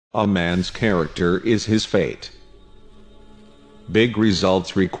A man's character is his fate. Big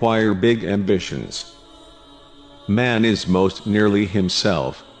results require big ambitions. Man is most nearly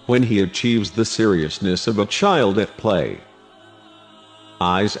himself when he achieves the seriousness of a child at play.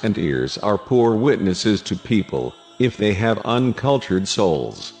 Eyes and ears are poor witnesses to people if they have uncultured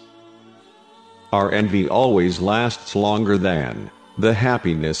souls. Our envy always lasts longer than the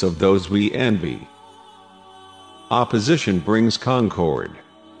happiness of those we envy. Opposition brings concord.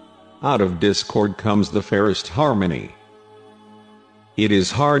 Out of discord comes the fairest harmony. It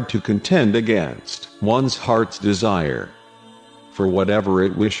is hard to contend against one's heart's desire, for whatever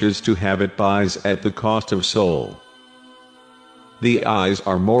it wishes to have it buys at the cost of soul. The eyes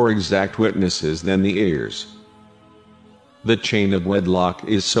are more exact witnesses than the ears. The chain of wedlock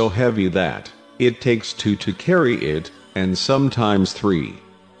is so heavy that it takes two to carry it, and sometimes three.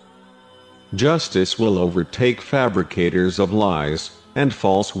 Justice will overtake fabricators of lies and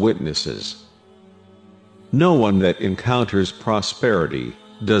false witnesses. No one that encounters prosperity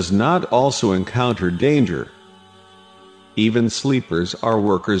does not also encounter danger. Even sleepers are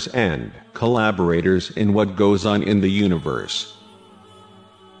workers and collaborators in what goes on in the universe.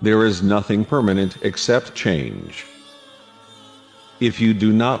 There is nothing permanent except change. If you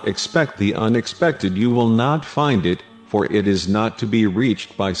do not expect the unexpected, you will not find it, for it is not to be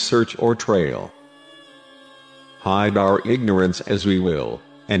reached by search or trail. Hide our ignorance as we will,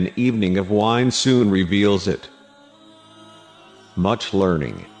 an evening of wine soon reveals it. Much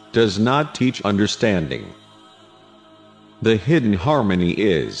learning does not teach understanding. The hidden harmony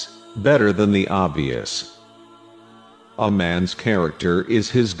is better than the obvious. A man's character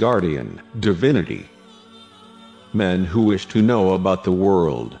is his guardian divinity. Men who wish to know about the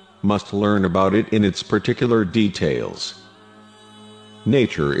world must learn about it in its particular details.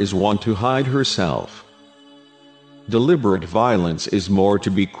 Nature is wont to hide herself. Deliberate violence is more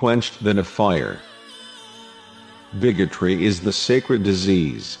to be quenched than a fire. Bigotry is the sacred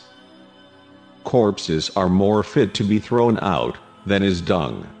disease. Corpses are more fit to be thrown out than is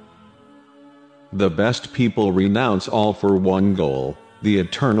dung. The best people renounce all for one goal, the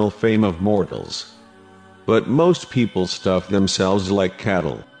eternal fame of mortals. But most people stuff themselves like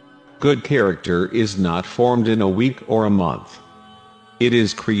cattle. Good character is not formed in a week or a month. It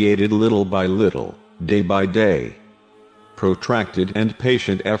is created little by little, day by day. Protracted and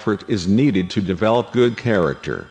patient effort is needed to develop good character.